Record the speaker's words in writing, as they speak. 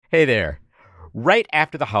Hey there. Right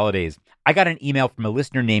after the holidays, I got an email from a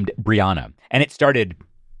listener named Brianna, and it started,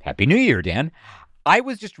 Happy New Year, Dan. I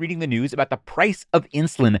was just reading the news about the price of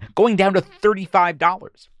insulin going down to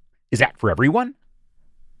 $35. Is that for everyone?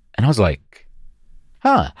 And I was like,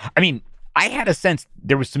 I mean, I had a sense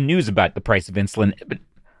there was some news about the price of insulin, but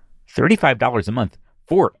 $35 a month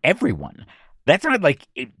for everyone. That sounded like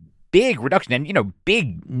a big reduction and,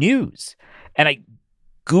 big news. And I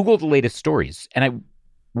Googled the latest stories, and I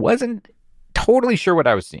wasn't totally sure what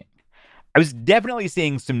I was seeing. I was definitely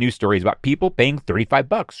seeing some news stories about people paying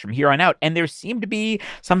 $35 from here on out, and there seemed to be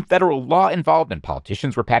some federal law involved, and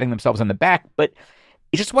politicians were patting themselves on the back, but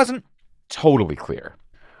it just wasn't totally clear.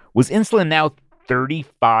 Was insulin now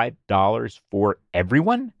 $35 for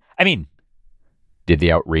everyone? I mean, did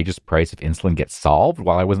the outrageous price of insulin get solved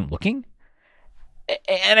while I wasn't looking?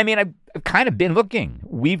 And I mean, I've kind of been looking.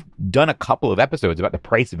 We've done a couple of episodes about the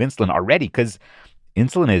price of insulin already because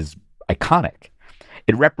insulin is iconic.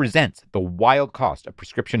 It represents the wild cost of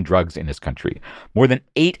prescription drugs in this country. More than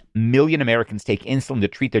 8 million Americans take insulin to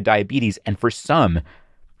treat their diabetes, and for some,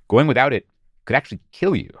 going without it could actually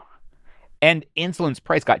kill you. And insulin's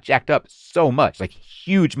price got jacked up so much, like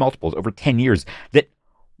huge multiples over 10 years, that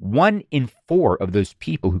 1 in 4 of those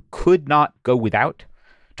people who could not go without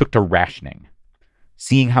took to rationing,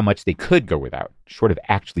 seeing how much they could go without, short of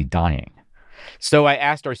actually dying. So I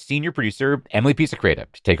asked our senior producer, Emily Pisacreta,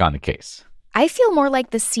 to take on the case. I feel more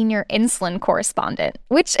like the senior insulin correspondent,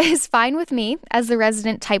 which is fine with me as the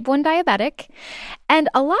resident type 1 diabetic. And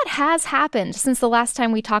a lot has happened since the last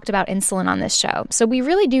time we talked about insulin on this show, so we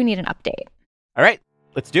really do need an update. All right,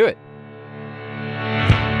 let's do it.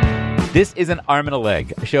 This is An Arm and a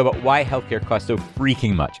Leg, a show about why healthcare costs so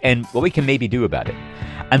freaking much and what we can maybe do about it.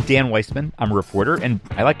 I'm Dan Weissman. I'm a reporter, and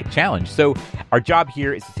I like a challenge. So our job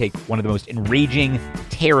here is to take one of the most enraging,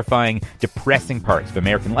 terrifying, depressing parts of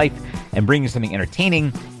American life and bring you something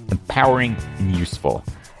entertaining, empowering, and useful.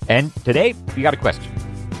 And today, we got a question.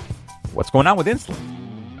 What's going on with insulin?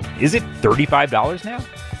 Is it $35 now?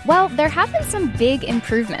 Well, there have been some big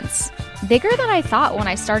improvements, bigger than I thought when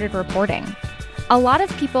I started reporting. A lot of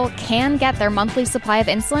people can get their monthly supply of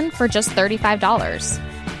insulin for just $35.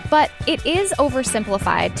 But it is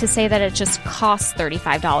oversimplified to say that it just costs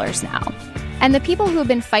 $35 now. And the people who have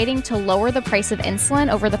been fighting to lower the price of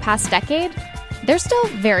insulin over the past decade, they're still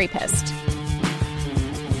very pissed.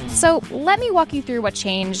 So let me walk you through what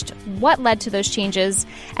changed, what led to those changes,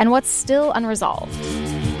 and what's still unresolved.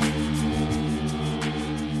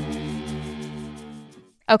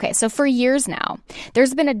 Okay, so for years now,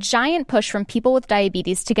 there's been a giant push from people with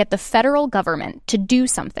diabetes to get the federal government to do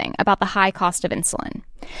something about the high cost of insulin.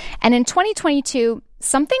 And in 2022,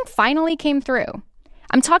 something finally came through.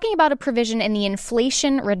 I'm talking about a provision in the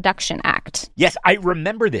Inflation Reduction Act. Yes, I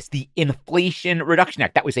remember this, the Inflation Reduction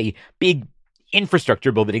Act. That was a big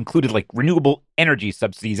infrastructure bill that included renewable energy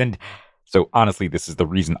subsidies. And so honestly, this is the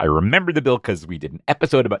reason I remember the bill, because we did an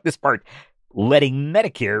episode about this part, letting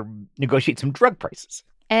Medicare negotiate some drug prices.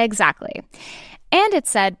 Exactly. And it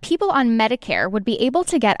said people on Medicare would be able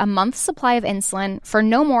to get a month's supply of insulin for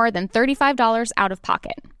no more than $35 out of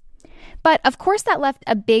pocket. But of course that left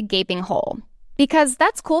a big gaping hole, because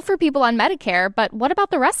that's cool for people on Medicare, but what about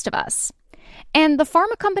the rest of us? And the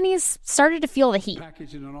pharma companies started to feel the heat.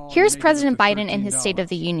 Here's President Biden in his State of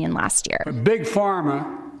the Union last year. Big pharma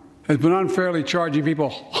has been unfairly charging people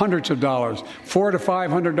hundreds of dollars, $400 to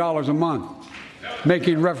 $500 a month,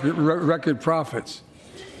 making record profits.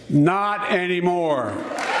 Not anymore.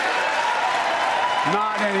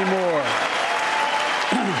 Not anymore.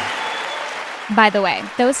 By the way,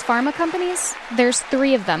 those pharma companies, there's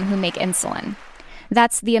 3 of them who make insulin.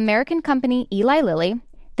 That's the American company Eli Lilly,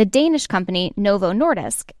 the Danish company Novo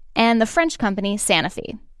Nordisk, and the French company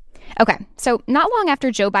Sanofi. Okay, so not long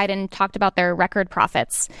after Joe Biden talked about their record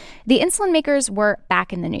profits, the insulin makers were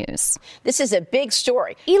back in the news. This is a big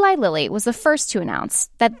story. Eli Lilly was the first to announce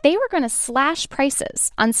that they were going to slash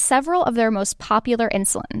prices on several of their most popular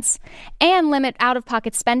insulins and limit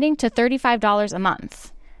out-of-pocket spending to $35 a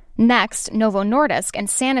month. Next, Novo Nordisk and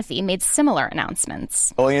Sanofi made similar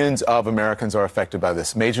announcements. Millions of Americans are affected by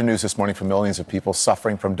this. Major news this morning for millions of people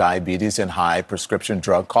suffering from diabetes and high prescription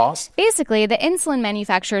drug costs. Basically, the insulin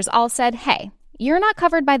manufacturers all said, hey, you're not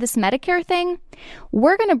covered by this Medicare thing.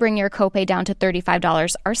 We're going to bring your copay down to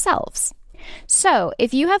 $35 ourselves. So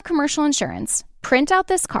if you have commercial insurance, print out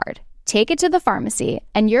this card, take it to the pharmacy,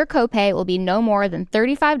 and your copay will be no more than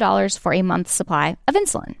 $35 for a month's supply of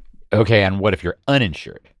insulin. Okay, and what if you're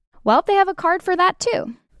uninsured? Well, they have a card for that,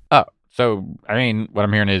 too. Oh, so, I mean, what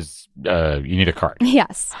I'm hearing is you need a card.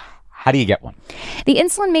 Yes. How do you get one? The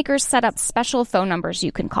insulin makers set up special phone numbers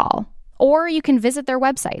you can call. Or you can visit their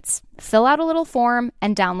websites, fill out a little form,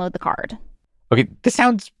 and download the card. Okay, this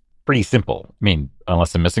sounds pretty simple. I mean,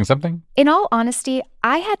 unless I'm missing something. In all honesty,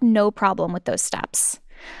 I had no problem with those steps.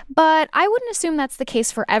 But I wouldn't assume that's the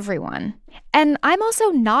case for everyone. And I'm also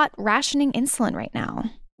not rationing insulin right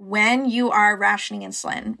now. When you are rationing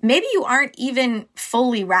insulin, maybe you aren't even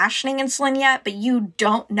fully rationing insulin yet, but you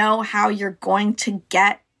don't know how you're going to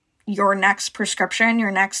get your next prescription,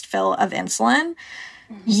 your next fill of insulin.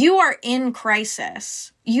 You are in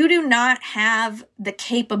crisis. You do not have the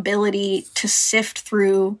capability to sift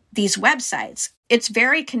through these websites. It's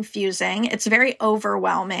very confusing. It's very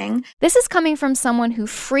overwhelming. This is coming from someone who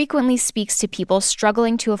frequently speaks to people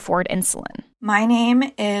struggling to afford insulin. My name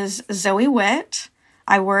is Zoe Witt.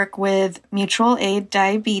 I work with Mutual Aid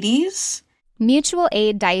Diabetes. Mutual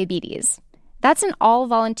Aid Diabetes. That's an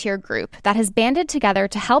all-volunteer group that has banded together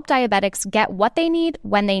to help diabetics get what they need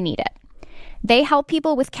when they need it. They help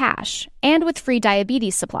people with cash and with free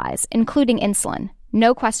diabetes supplies, including insulin.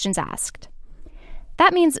 No questions asked.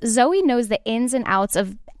 That means Zoe knows the ins and outs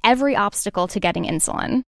of every obstacle to getting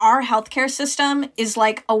insulin. Our healthcare system is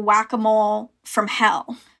like a whack-a-mole from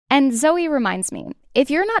hell. And Zoe reminds me,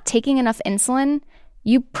 if you're not taking enough insulin,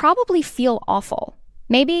 you probably feel awful.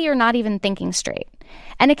 Maybe you're not even thinking straight.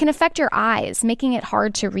 And it can affect your eyes, making it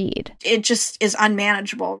hard to read. It just is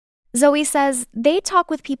unmanageable. Zoe says they talk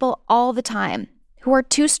with people all the time who are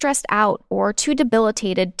too stressed out or too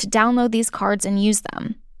debilitated to download these cards and use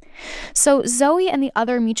them. So Zoe and the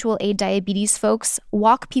other Mutual Aid Diabetes folks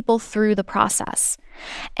walk people through the process.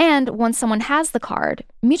 And once someone has the card,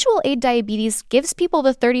 Mutual Aid Diabetes gives people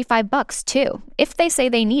the $35 too, if they say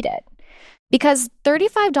they need it. Because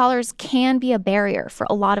 $35 can be a barrier for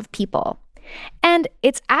a lot of people. And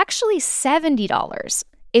it's actually $70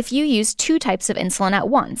 if you use 2 types of insulin at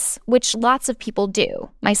once, which lots of people do,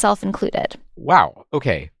 myself included. Wow,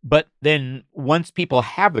 okay. But then once people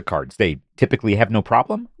have the cards, they typically have no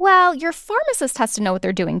problem? Well, your pharmacist has to know what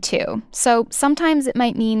they're doing too. So sometimes it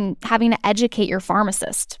might mean having to educate your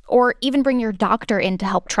pharmacist or even bring your doctor in to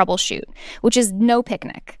help troubleshoot, which is no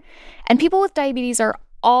picnic. And people with diabetes are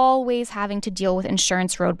always having to deal with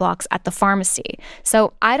insurance roadblocks at the pharmacy.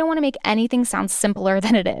 So I don't want to make anything sound simpler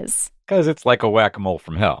than it is. Because it's like a whack-a-mole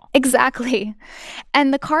from hell. Exactly.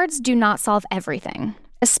 And the cards do not solve everything,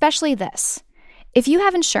 especially this. If you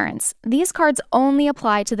have insurance, these cards only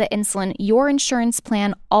apply to the insulin your insurance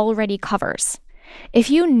plan already covers. If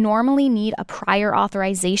you normally need a prior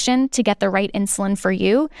authorization to get the right insulin for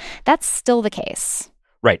you, that's still the case.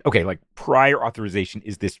 Right. Okay. Like prior authorization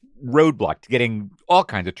is this roadblock to getting all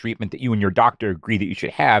kinds of treatment that you and your doctor agree that you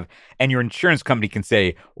should have. And your insurance company can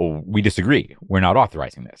say, well, we disagree. We're not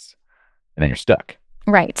authorizing this. And then you're stuck.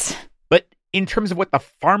 Right. But in terms of what the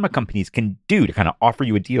pharma companies can do to kind of offer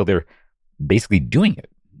you a deal, they're basically doing it.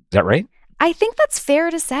 Is that right? I think that's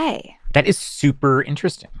fair to say. That is super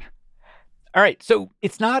interesting. All right. So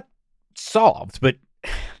it's not solved, but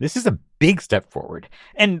this is a big step forward.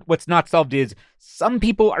 And what's not solved is some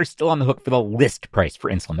people are still on the hook for the list price for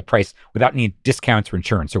insulin, the price without any discounts or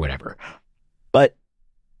insurance or whatever. But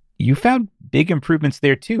you found big improvements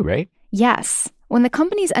there too, right? Yes. When the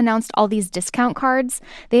companies announced all these discount cards,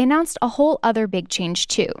 they announced a whole other big change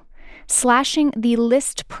too, slashing the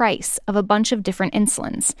list price of a bunch of different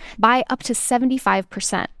insulins by up to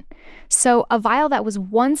 75%. So a vial that was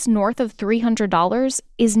once north of $300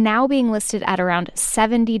 is now being listed at around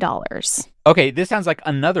 $70. Okay, this sounds like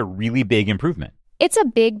another really big improvement. It's a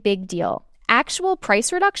big, big deal. Actual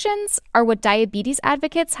price reductions are what diabetes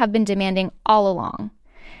advocates have been demanding all along.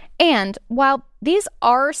 And while these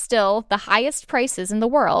are still the highest prices in the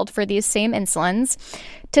world for these same insulins,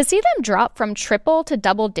 to see them drop from triple to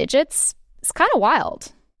double digits is kind of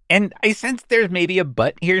wild. And I sense there's maybe a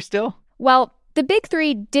but here still. Well, the big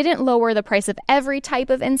three didn't lower the price of every type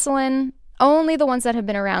of insulin, only the ones that have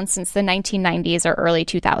been around since the 1990s or early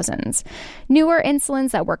 2000s. Newer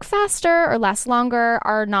insulins that work faster or last longer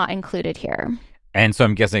are not included here. And so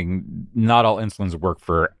I'm guessing not all insulins work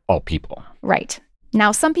for all people. Right.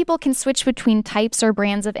 Now, some people can switch between types or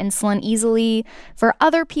brands of insulin easily. For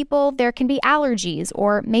other people, there can be allergies,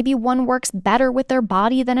 or maybe one works better with their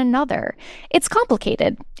body than another. It's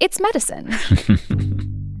complicated. It's medicine.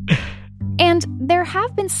 And there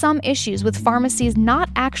have been some issues with pharmacies not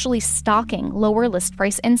actually stocking lower list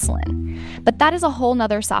price insulin. But that is a whole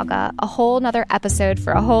nother saga, a whole nother episode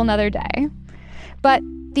for a whole nother day. But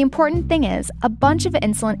the important thing is, a bunch of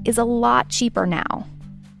insulin is a lot cheaper now.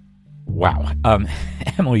 Wow.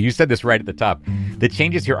 Emily, you said this right at the top. The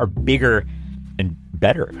changes here are bigger and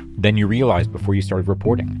better than you realized before you started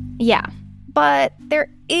reporting. Yeah, but there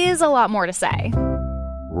is a lot more to say.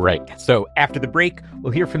 Right. So after the break,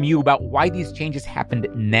 we'll hear from you about why these changes happened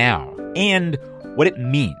now and what it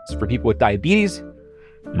means for people with diabetes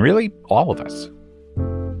and really all of us.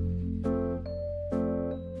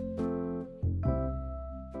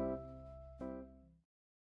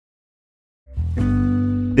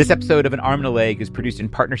 This episode of An Arm and a Leg is produced in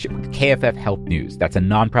partnership with KFF Health News. That's a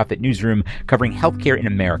nonprofit newsroom covering healthcare in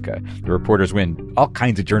America. The reporters win all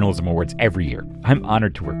kinds of journalism awards every year. I'm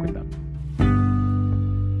honored to work with them.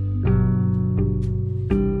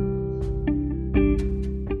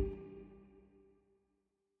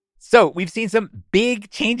 So we've seen some big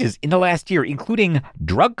changes in the last year, including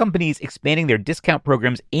drug companies expanding their discount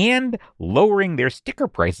programs and lowering their sticker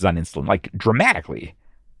prices on insulin, like dramatically.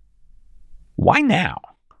 Why now?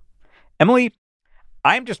 Emily,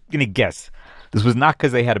 I'm just going to guess this was not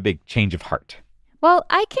because they had a big change of heart. Well,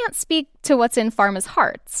 I can't speak to what's in pharma's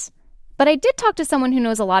hearts, but I did talk to someone who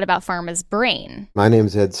knows a lot about pharma's brain. My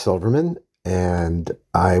name's Ed Silverman, and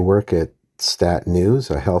I work at Stat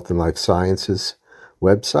News, a health and life sciences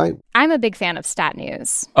website. I'm a big fan of Stat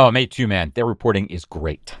News. Oh, me too, man. Their reporting is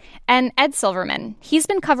great. And Ed Silverman, he's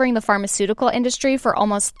been covering the pharmaceutical industry for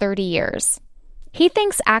almost 30 years. He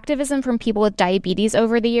thinks activism from people with diabetes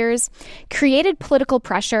over the years created political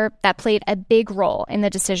pressure that played a big role in the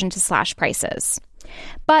decision to slash prices.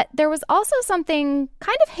 But there was also something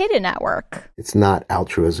kind of hidden at work. It's not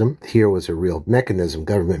altruism. Here was a real mechanism,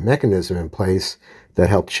 government mechanism in place that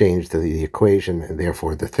helped change the equation and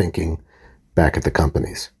therefore the thinking back at the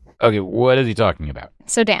companies. Okay, what is he talking about?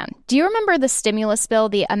 So, Dan, do you remember the stimulus bill,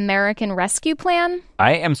 the American Rescue Plan?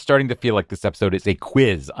 I am starting to feel like this episode is a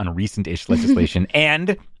quiz on recent-ish legislation,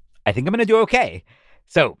 and I think I'm going to do okay.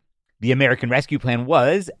 So, the American Rescue Plan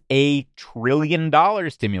was a $1 trillion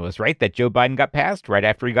stimulus, right, that Joe Biden got passed right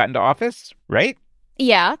after he got into office, right?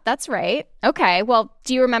 Yeah, that's right. Okay, well,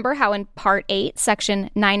 do you remember how in Part 8,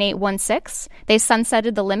 Section 9816, they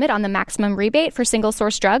sunsetted the limit on the maximum rebate for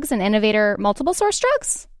single-source drugs and innovator multiple-source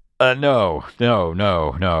drugs? No. What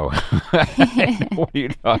are you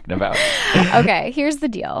talking about? Okay, here's the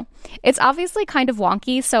deal. It's obviously kind of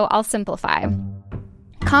wonky, so I'll simplify.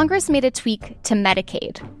 Congress made a tweak to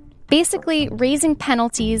Medicaid, basically raising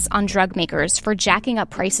penalties on drug makers for jacking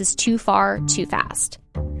up prices too far, too fast.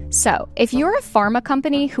 So, if you're a pharma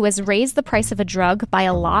company who has raised the price of a drug by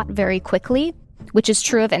a lot very quickly, which is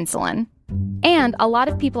true of insulin, and a lot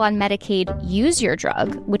of people on Medicaid use your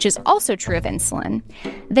drug, which is also true of insulin,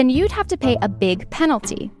 then you'd have to pay a big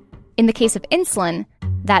penalty. In the case of insulin,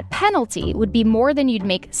 that penalty would be more than you'd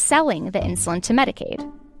make selling the insulin to Medicaid.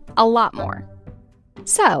 A lot more.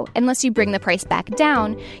 So, unless you bring the price back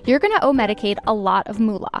down, you're going to owe Medicaid a lot of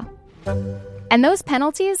moolah. And those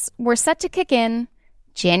penalties were set to kick in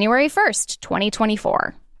January 1st,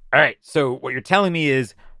 2024. All right, so what you're telling me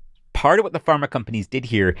is part of what the pharma companies did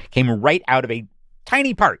here came right out of a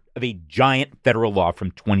tiny part of a giant federal law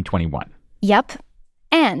from 2021. Yep.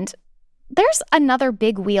 And there's another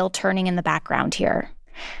big wheel turning in the background here.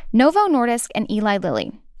 Novo Nordisk and Eli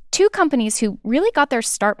Lilly, two companies who really got their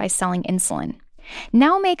start by selling insulin,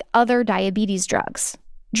 now make other diabetes drugs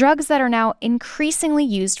that are now increasingly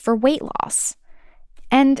used for weight loss.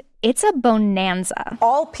 And it's a bonanza.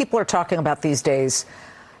 All people are talking about these days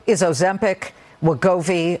is Ozempic,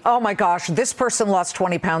 Wegovy. Oh my gosh, this person lost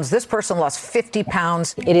 20 pounds. This person lost 50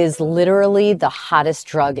 pounds. It is literally the hottest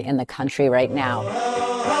drug in the country right now.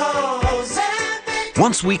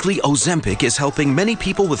 Once weekly, Ozempic is helping many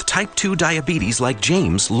people with type 2 diabetes like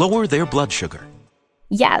James lower their blood sugar.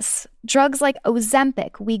 Yes, drugs like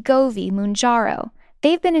Ozempic, Wegovy, Mounjaro,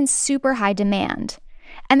 they've been in super high demand.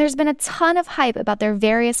 And there's been a ton of hype about their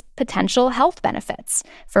various potential health benefits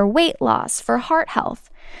for weight loss, for heart health.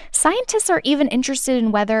 Scientists are even interested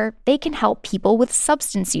in whether they can help people with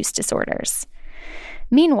substance use disorders.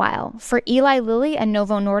 Meanwhile, for Eli Lilly and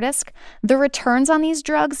Novo Nordisk, the returns on these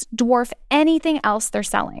drugs dwarf anything else they're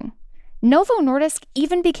selling. Novo Nordisk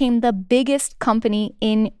even became the biggest company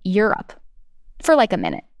in Europe. For like a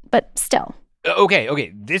minute, but still.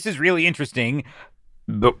 Okay, this is really interesting.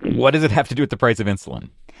 But what does it have to do with the price of insulin?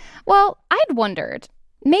 Well, I'd wondered,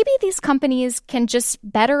 maybe these companies can just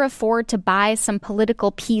better afford to buy some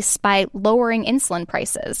political peace by lowering insulin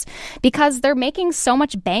prices because they're making so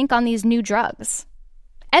much bank on these new drugs.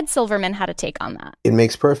 Ed Silverman had a take on that. It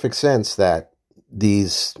makes perfect sense that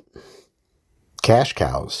these cash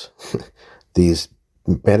cows, these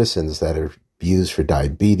medicines that are used for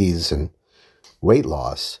diabetes and weight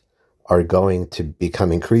loss, are going to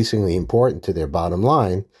become increasingly important to their bottom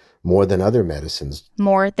line more than other medicines.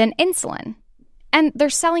 More than insulin. And they're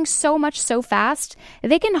selling so much so fast,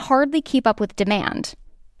 they can hardly keep up with demand.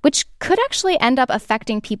 which could actually end up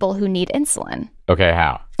affecting people who need insulin. Okay,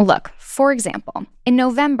 how? Look, for example, in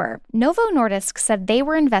November, Novo Nordisk said they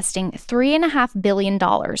were investing $3.5 billion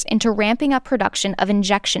into ramping up production of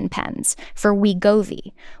injection pens for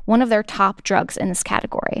Wegovy, one of their top drugs in this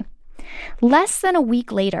category. Less than a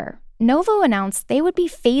week later, Novo announced they would be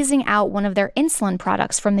phasing out one of their insulin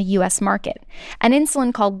products from the U.S. market, an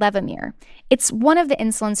insulin called Levemir. It's one of the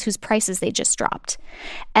insulins whose prices they just dropped.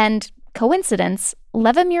 And coincidence,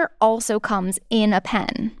 Levemir also comes in a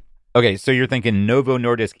pen. Okay, so you're thinking Novo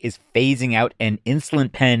Nordisk is phasing out an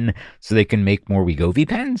insulin pen so they can make more Wegovy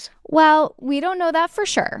pens? Well, we don't know that for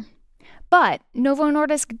sure. But Novo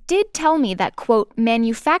Nordisk did tell me that, quote,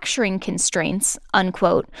 manufacturing constraints,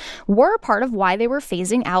 unquote, were part of why they were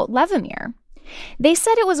phasing out Levemir. They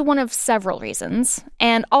said it was one of several reasons,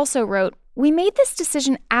 and also wrote, we made this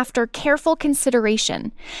decision after careful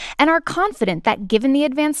consideration and are confident that given the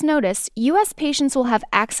advance notice, U.S. patients will have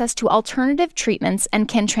access to alternative treatments and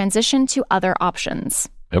can transition to other options.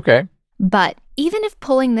 Okay. But even if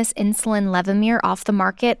pulling this insulin Levemir off the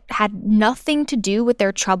market had nothing to do with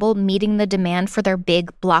their trouble meeting the demand for their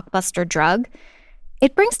big blockbuster drug,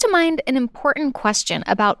 it brings to mind an important question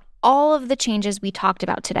about all of the changes we talked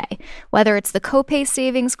about today, whether it's the copay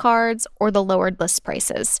savings cards or the lowered list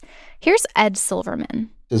prices. Here's Ed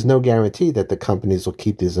Silverman. There's no guarantee that the companies will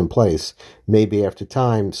keep these in place. Maybe after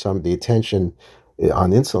time, some of the attention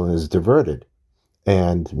on insulin is diverted.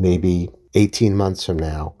 And maybe 18 months from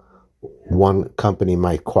now, one company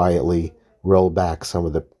might quietly roll back some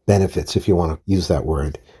of the benefits, if you want to use that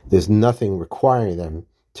word. There's nothing requiring them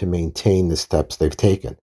to maintain the steps they've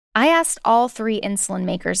taken. I asked all three insulin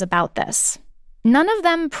makers about this. None of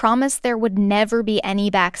them promised there would never be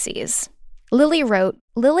any backsies. Lilly wrote,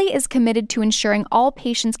 Lilly is committed to ensuring all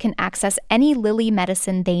patients can access any Lilly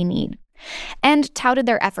medicine they need, and touted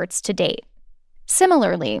their efforts to date.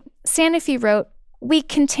 Similarly, Sanofi wrote, we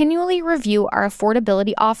continually review our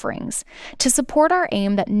affordability offerings to support our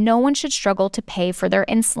aim that no one should struggle to pay for their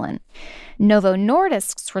insulin. Novo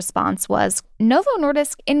Nordisk's response was, Novo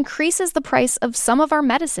Nordisk increases the price of some of our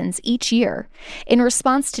medicines each year in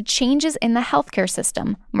response to changes in the healthcare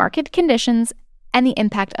system, market conditions, and the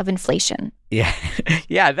impact of inflation. Yeah,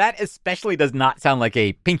 yeah, that especially does not sound like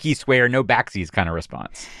a pinky swear, no backsies kind of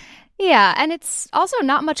response. Yeah, and it's also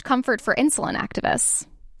not much comfort for insulin activists.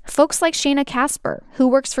 Folks like Shayna Casper, who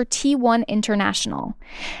works for T1 International.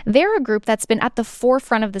 They're a group that's been at the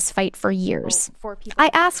forefront of this fight for years. I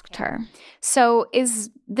asked her, so is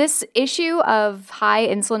this issue of high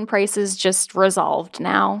insulin prices just resolved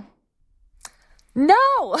now?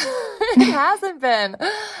 No, it hasn't been.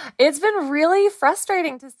 It's been really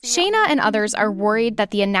frustrating to see. Shayna and others are worried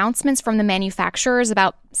that the announcements from the manufacturers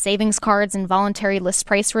about savings cards and voluntary list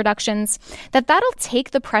price reductions, that'll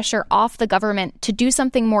take the pressure off the government to do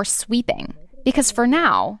something more sweeping. Because for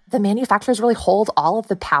now, the manufacturers really hold all of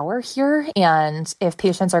the power here. And if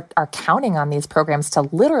patients are counting on these programs to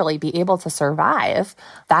literally be able to survive,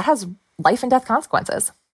 that has life and death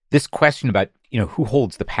consequences. This question about, who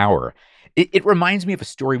holds the power, it reminds me of a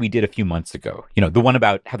story we did a few months ago. The one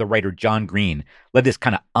about how the writer John Green led this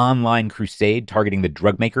kind of online crusade targeting the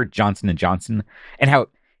drug maker Johnson & Johnson, and how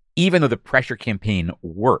even though the pressure campaign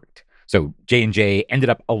worked, so J&J ended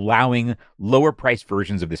up allowing lower priced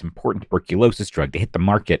versions of this important tuberculosis drug to hit the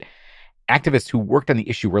market, activists who worked on the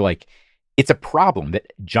issue were like, it's a problem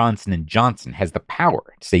that Johnson & Johnson has the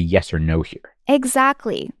power to say yes or no here.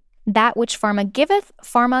 Exactly. That which pharma giveth,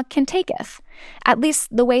 pharma can taketh. At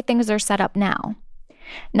least the way things are set up now.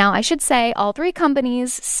 Now, I should say all three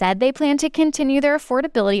companies said they plan to continue their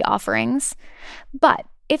affordability offerings. But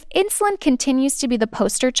if insulin continues to be the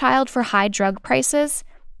poster child for high drug prices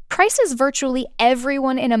virtually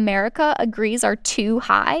everyone in America agrees are too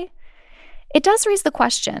high, it does raise the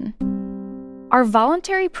question, are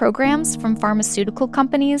voluntary programs from pharmaceutical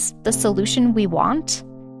companies the solution we want?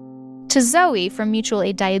 To Zoe from Mutual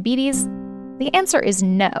Aid Diabetes, the answer is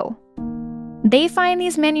no. They find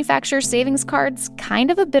these manufacturer savings cards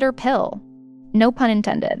kind of a bitter pill. No pun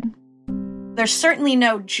intended. There's certainly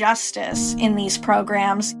no justice in these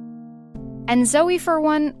programs. And Zoe, for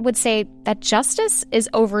one, would say that justice is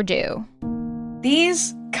overdue.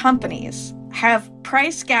 These companies have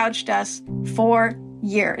price gouged us for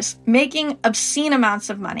years, making obscene amounts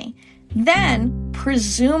of money. Then,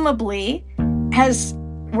 presumably, as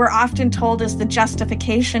we're often told is the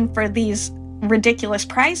justification for these ridiculous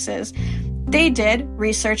prices, they did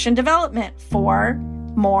research and development for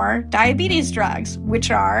more diabetes drugs, which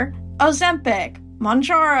are Ozempic,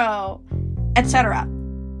 Mounjaro, etc.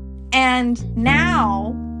 And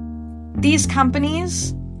now these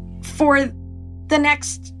companies, for the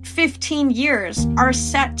next 15 years are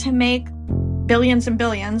set to make billions and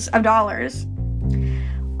billions of dollars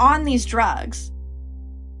on these drugs.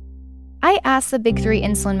 I asked the big three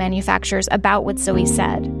insulin manufacturers about what Zoe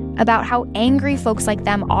said, about how angry folks like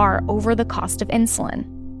them are over the cost of insulin.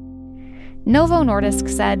 Novo Nordisk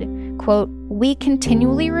said, quote, "We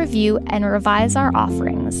continually review and revise our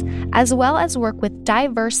offerings, as well as work with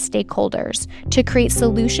diverse stakeholders to create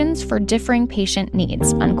solutions for differing patient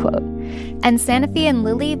needs," unquote. And Sanofi and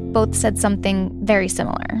Lilly both said something very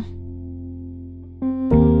similar.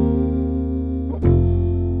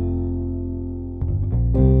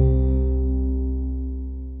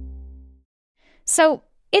 So,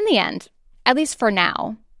 in the end, at least for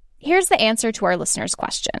now, here's the answer to our listener's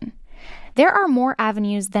question. There are more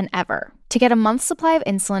avenues than ever to get a month's supply of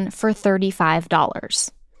insulin for $35.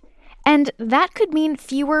 And that could mean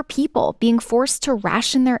fewer people being forced to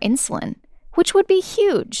ration their insulin, which would be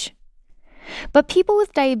huge. But people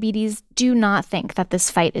with diabetes do not think that this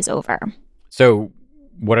fight is over. So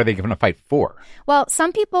what are they going to fight for? Well,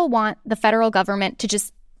 some people want the federal government to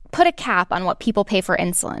just put a cap on what people pay for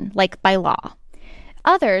insulin, like by law.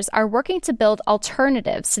 Others are working to build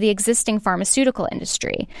alternatives to the existing pharmaceutical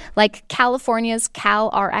industry, like California's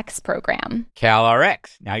CalRx program.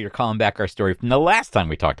 CalRx. Now you're calling back our story from the last time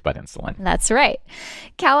we talked about insulin. That's right.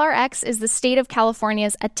 CalRx is the state of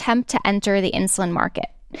California's attempt to enter the insulin market,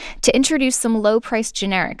 to introduce some low-priced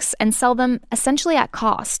generics and sell them essentially at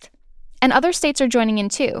cost. And other states are joining in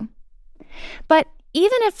too. But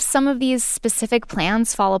even if some of these specific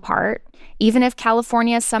plans fall apart, even if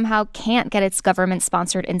California somehow can't get its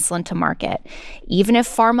government-sponsored insulin to market, even if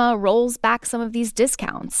pharma rolls back some of these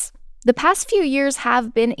discounts, the past few years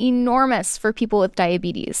have been enormous for people with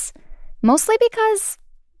diabetes, mostly because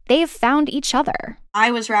they've found each other. I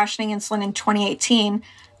was rationing insulin in 2018.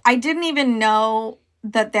 I didn't even know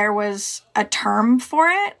that there was a term for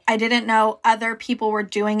it. I didn't know other people were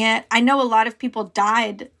doing it. I know a lot of people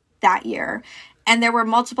died that year. And there were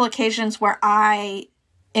multiple occasions where I,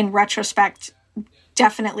 in retrospect,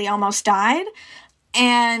 definitely almost died.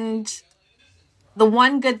 And the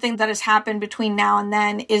one good thing that has happened between now and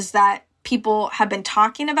then is that people have been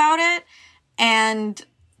talking about it, and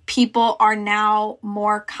people are now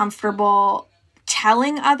more comfortable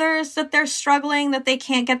telling others that they're struggling, that they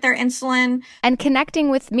can't get their insulin. And connecting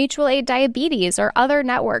with mutual aid diabetes or other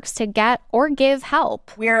networks to get or give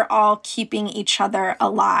help. We're all keeping each other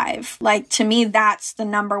alive. Like, to me, that's the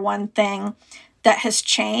number one thing that has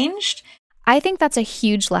changed. I think that's a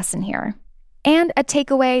huge lesson here. And a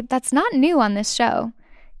takeaway that's not new on this show.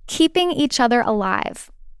 Keeping each other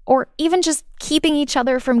alive. Or even just keeping each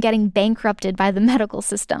other from getting bankrupted by the medical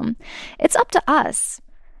system. It's up to us.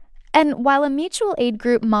 And while a mutual aid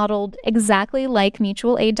group modeled exactly like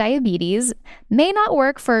mutual aid diabetes may not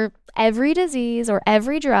work for every disease or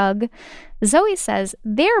every drug, Zoe says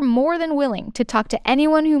they're more than willing to talk to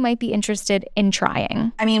anyone who might be interested in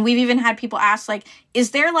trying. I mean, we've even had people ask, like,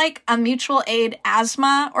 is there like a mutual aid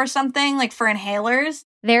asthma or something, like for inhalers?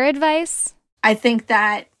 Their advice? I think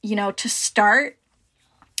that, to start,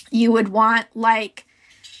 you would want like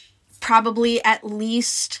probably at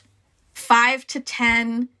least 5 to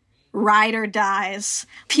 10 ride or dies,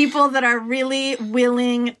 people that are really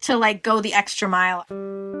willing to like go the extra mile.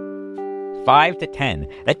 5 to 10.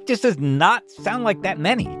 That just does not sound like that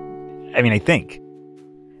many. I mean, I think.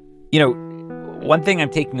 One thing I'm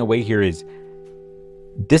taking away here is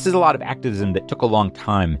this is a lot of activism that took a long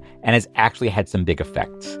time and has actually had some big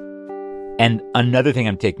effects. And another thing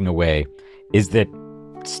I'm taking away is that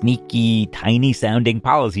sneaky, tiny-sounding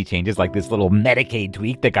policy changes like this little Medicaid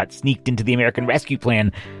tweak that got sneaked into the American Rescue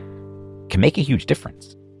Plan can make a huge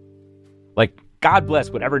difference. Like, God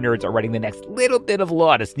bless whatever nerds are writing the next little bit of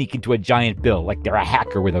law to sneak into a giant bill like they're a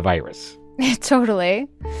hacker with a virus. Totally.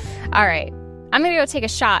 All right. I'm going to go take a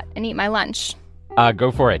shot and eat my lunch.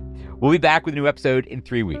 Go for it. We'll be back with a new episode in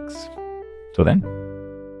 3 weeks. Till then,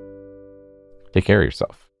 take care of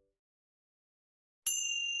yourself.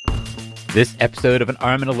 This episode of An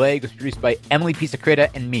Arm and a Leg was produced by Emily Pisacreta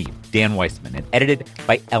and me, Dan Weissman, and edited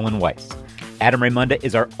by Ellen Weiss. Adam Raimunda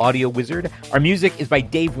is our audio wizard. Our music is by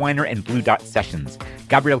Dave Weiner and Blue Dot Sessions.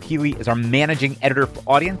 Gabrielle Healy is our managing editor for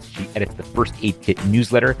audience. She edits the First Aid Kit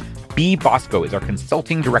newsletter. Bea Bosco is our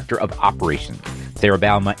consulting director of operations. Sarah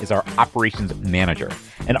Balma is our operations manager.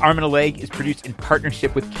 An Arm and a Leg is produced in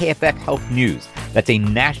partnership with KFF Health News. That's a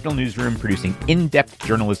national newsroom producing in-depth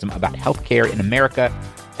journalism about healthcare in America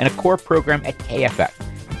and a core program at KFF,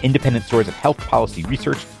 an independent source of health policy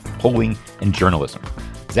research, polling, and journalism.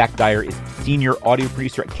 Zach Dyer is senior audio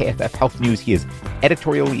producer at KFF Health News. He is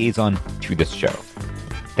editorial liaison to this show.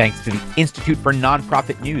 Thanks to the Institute for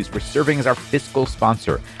Nonprofit News for serving as our fiscal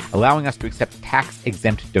sponsor, allowing us to accept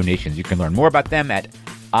tax-exempt donations. You can learn more about them at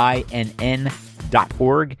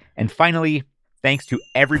inn.org. And finally, thanks to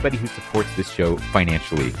everybody who supports this show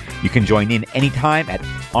financially. You can join in anytime at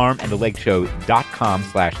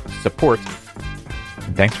armandalegshow.com/support.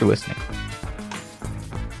 And thanks for listening.